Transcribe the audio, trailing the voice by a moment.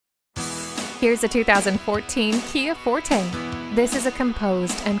Here's a 2014 Kia Forte. This is a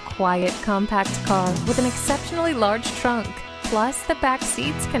composed and quiet compact car with an exceptionally large trunk. Plus, the back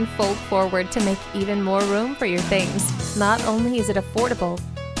seats can fold forward to make even more room for your things. Not only is it affordable,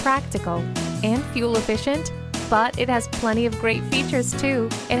 practical, and fuel efficient, but it has plenty of great features too.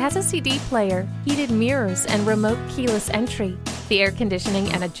 It has a CD player, heated mirrors, and remote keyless entry. The air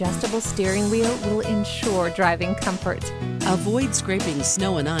conditioning and adjustable steering wheel will ensure driving comfort. Avoid scraping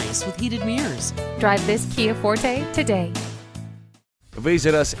snow and ice with heated mirrors. Drive this Kia Forte today.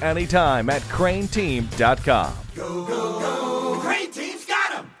 Visit us anytime at crainteam.com. Go, go.